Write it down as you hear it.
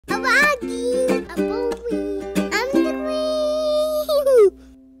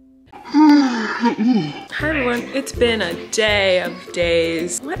It's been a day of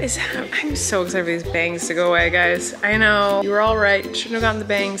days. What is happening? I'm so excited for these bangs to go away, guys. I know, you were all right. Shouldn't have gotten the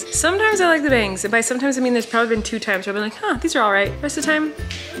bangs. Sometimes I like the bangs. By sometimes I mean there's probably been 2 times where I've been like, huh, these are all right. Rest of the time,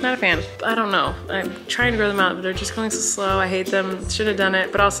 not a fan. I don't know. I'm trying to grow them out, but they're just going so slow. I hate them. Should have done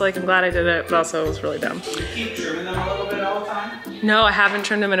it, but also like I'm glad I did it, but also it was really dumb. Do you keep trimming them a little bit all the time? No, I haven't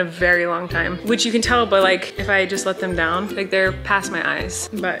trimmed them in a very long time, which you can tell by like if I just let them down, like they're past my eyes.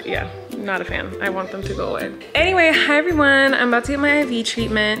 But yeah, not a fan. I want them to go away. Anyway, hi everyone. I'm about to get my IV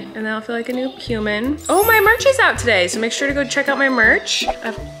treatment and then I'll feel like a new human. Oh, my merch is out today, so make sure to go check out my merch. I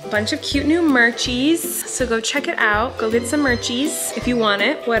have a bunch of cute new merchies, so go check it out. Go get some merchies if you want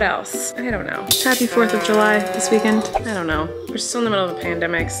it. What else? I don't know. Happy 4th of July this weekend. I don't know. We're still in the middle of a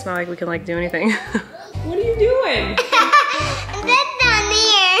pandemic. It's not like we can like do anything. What are you doing? That's down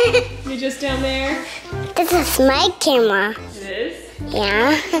there. You're just down there? This is my camera. It is?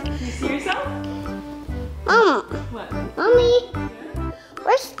 Yeah. Can you see yourself? Mom. What? Mommy.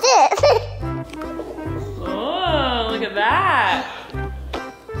 What's this? Oh, look at that.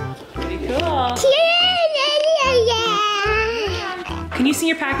 Pretty cool. Can you sing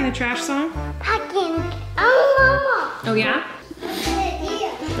your Packing the Trash song? Packing. Oh, Mama. Oh, yeah?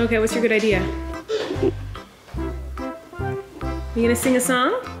 Okay, what's your good idea? You gonna sing a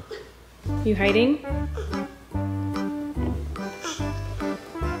song? You hiding?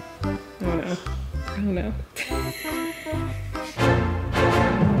 Oh no. Oh no.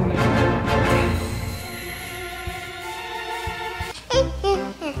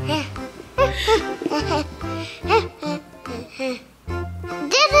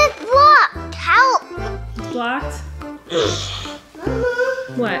 This is blocked. Help. It's blocked? Mama.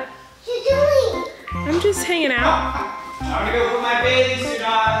 What? What you doing? I'm just hanging out. I'm gonna go put my bathing suit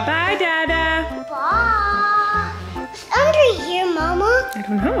on. Bye, Dada. Bye. It's under here, Mama. I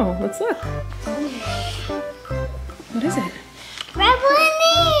don't know. Let's look. What is it?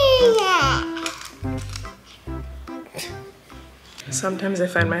 Sometimes I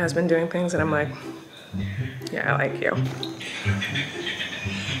find my husband doing things and I'm like, yeah, I like you.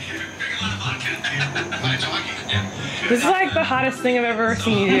 This is like the hottest thing I've ever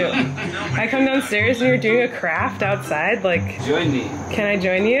seen you do. I come downstairs and you're doing a craft outside, like... Join me. Can I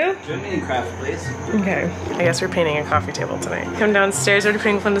join you? Join me in craft, please. Okay, I guess we're painting a coffee table tonight. Come downstairs, already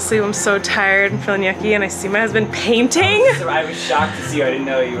putting Flynn to sleep. I'm so tired and feeling yucky and I see my husband painting. I was shocked to see you. I didn't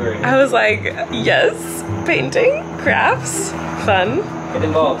know you were. I was like, yes, painting, crafts, fun. Get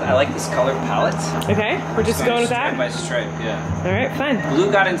involved. I like this color palette. Okay, we're just going with stripe that? by stripe, yeah. All right, fine.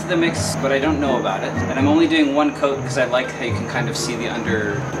 Blue got into the mix, but I don't know about it. And I'm only doing 1 coat because I like how you can kind of see the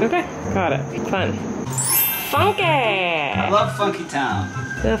under. Okay, got it. Fun. Funky! I love Funky Town.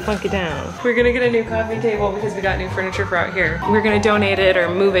 The funky down. We're gonna get a new coffee table because we got new furniture for out here. We're gonna donate it or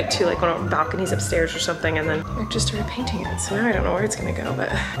move it to like one of our balconies upstairs or something, and then we're just repainting it. So now I don't know where it's gonna go,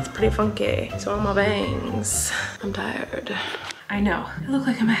 but it's pretty funky. So on my bangs. I'm tired. I know, I look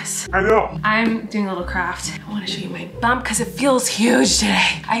like a mess. I know. I'm doing a little craft. I wanna show you my bump because it feels huge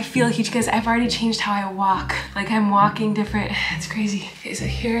today. I feel huge because I've already changed how I walk. Like I'm walking different, it's crazy. Okay, so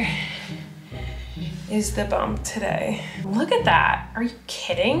here is the bump today. Look at that, are you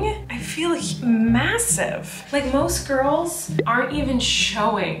kidding? I feel massive. Like most girls aren't even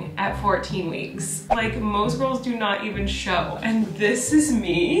showing at 14 weeks. Like most girls do not even show. And this is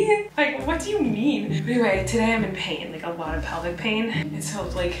me? Like, what do you mean? Anyway, today I'm in pain, like a lot of pelvic pain. And so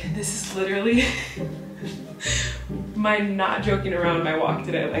like, this is literally my not joking around my walk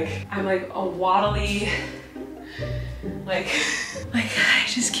today. Like, I'm like a waddly, like I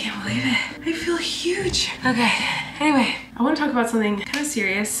just can't believe it. I feel huge. Okay, anyway, I want to talk about something kind of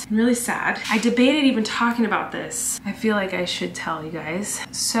serious and really sad. I debated even talking about this. I feel like I should tell you guys.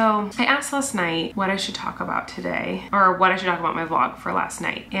 So I asked last night what I should talk about today, or what I should talk about my vlog for last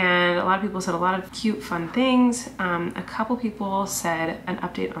night. And a lot of people said a lot of cute, fun things. A couple people said an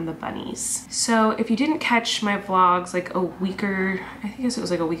update on the bunnies. So if you didn't catch my vlogs like a week or, I think it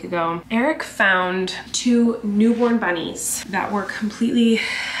was like a week ago, Eric found 2 newborn bunnies that were completely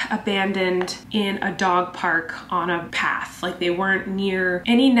abandoned in a dog park on a path. Like they weren't near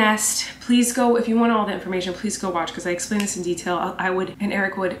any nest. Please go, if you want all the information, please go watch because I explain this in detail. I would, and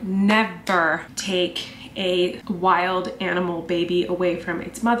Eric would never take a wild animal baby away from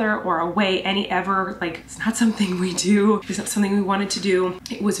its mother or away like it's not something we do. It's not something we wanted to do.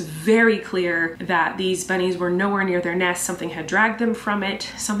 It was very clear that these bunnies were nowhere near their nest. Something had dragged them from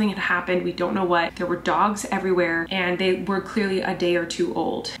it. Something had happened. We don't know what. There were dogs everywhere and they were clearly a day or 2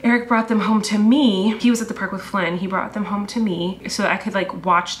 old. Eric brought them home to me. He was at the park with Flynn. He brought them home to me so I could like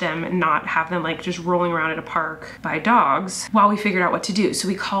watch them and not have them like just rolling around at a park by dogs while we figured out what to do. So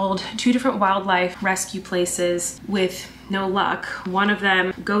we called 2 different wildlife rescue rescue places with no luck. One of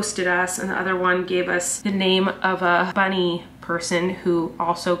them ghosted us and the other one gave us the name of a bunny person who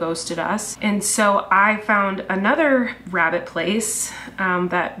also ghosted us. And so I found another rabbit place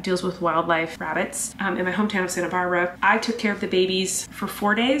that deals with wildlife rabbits in my hometown of Santa Barbara. I took care of the babies for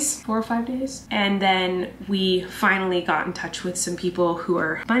 4 or 5 days. And then we finally got in touch with some people who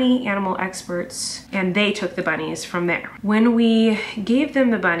are bunny animal experts, and they took the bunnies from there. When we gave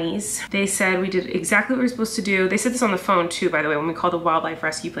them the bunnies, they said we did exactly what we were supposed to do. They said this on the phone too, by the way, when we called the wildlife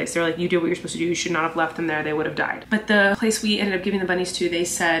rescue place. They're like, you did what you're supposed to do. You should not have left them there. They would have died. But the place we ended up giving the bunnies to, they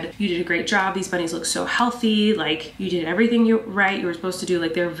said, you did a great job. These bunnies look so healthy. Like, you did everything you were supposed to do.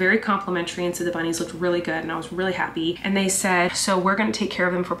 Like, they were very complimentary and said the bunnies looked really good, and I was really happy. And they said, so we're gonna take care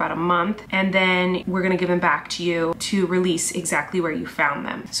of them for about a month, and then we're gonna give them back to you to release exactly where you found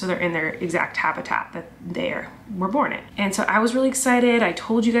them. So they're in their exact habitat that they were born in. And so I was really excited. I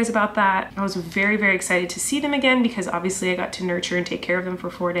told you guys about that. I was very, very excited to see them again because obviously I got to nurture and take care of them for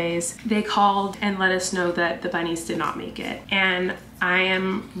 4 days. They called and let us know that the bunnies did not make it. And I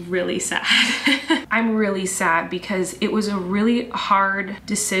am really sad. I'm really sad because it was a really hard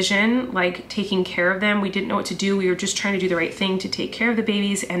decision, like taking care of them. We didn't know what to do. We were just trying to do the right thing to take care of the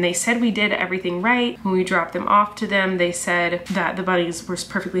babies, and they said we did everything right. When we dropped them off to them, they said that the bunnies were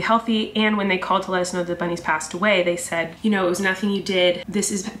perfectly healthy, and when they called to let us know the bunnies passed away, they said, you know, it was nothing you did.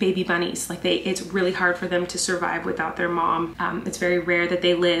 This is baby bunnies. Like, it's really hard for them to survive without their mom. It's very rare that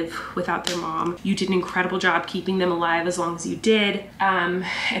they live without their mom. You did an incredible job keeping them alive as long as you did.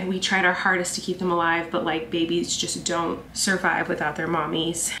 And we tried our hardest to keep them alive, but like, babies just don't survive without their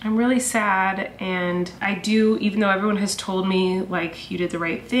mommies. I'm really sad, and I do, even though everyone has told me like you did the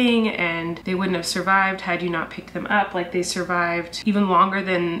right thing and they wouldn't have survived had you not picked them up, like they survived even longer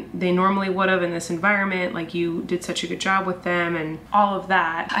than they normally would have in this environment, like you did such a good job with them and all of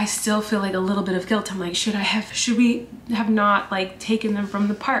that. I still feel like a little bit of guilt. I'm like, should we have not like taken them from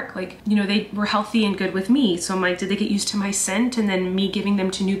the park? Like, you know, they were healthy and good with me, so I'm like, did they get used to my scent and then me giving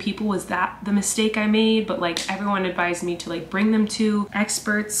them to new people? Was that the mistake I made? But like, everyone advised me to like bring them to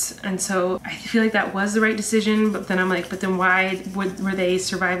experts, and so I feel like that was the right decision. But then I'm like, but then why were they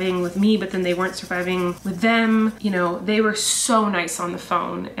surviving with me but then they weren't surviving with them? You know, they were so nice on the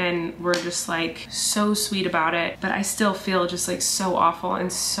phone and were just like so sweet about it, but I still feel just like so awful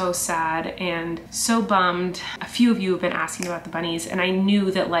and so sad and so bummed. A few of you have been asking about the bunnies, and I knew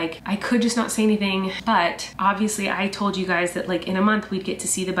that like I could just not say anything, but obviously I told you guys that like in a month we'd get to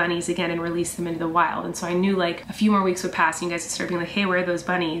see the bunnies again and release them into the wild, and so I knew like a few more weeks would pass and you guys would start being like, hey, where are those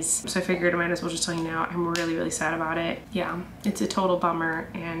bunnies? So I figured I might as well just tell you now. I'm really, really sad about it. Yeah, it's a total bummer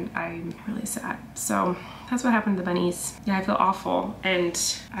and I'm really sad. So that's what happened to the bunnies. Yeah, I feel awful, and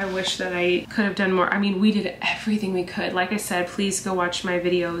I wish that I could have done more. I mean, we did everything we could. Like I said, please go watch my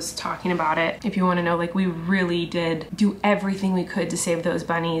videos talking about it if you want to know. Like, we really did do everything we could to save those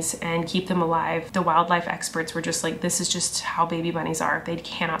bunnies and keep them alive. The wildlife experts were just like, this is just how baby bunnies are. They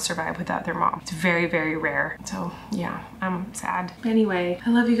cannot survive without their mom. It's very, very rare. So yeah, I'm sad. Anyway, I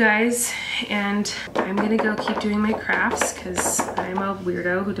love you guys, and I'm gonna go keep doing my crafts because I'm a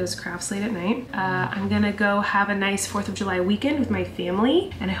weirdo who does crafts late at night. I'm gonna go have a nice 4th of July weekend with my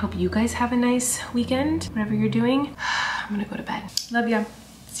family, and I hope you guys have a nice weekend, whatever you're doing. I'm gonna go to bed. Love ya.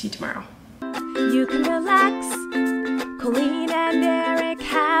 See you tomorrow. You can relax. Colleen and Eric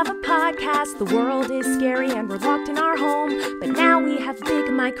have a podcast. The world is scary and we're locked in our home, but now we have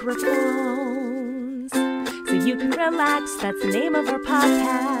big microphones, so you can relax. That's the name of our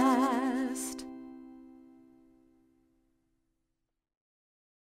podcast.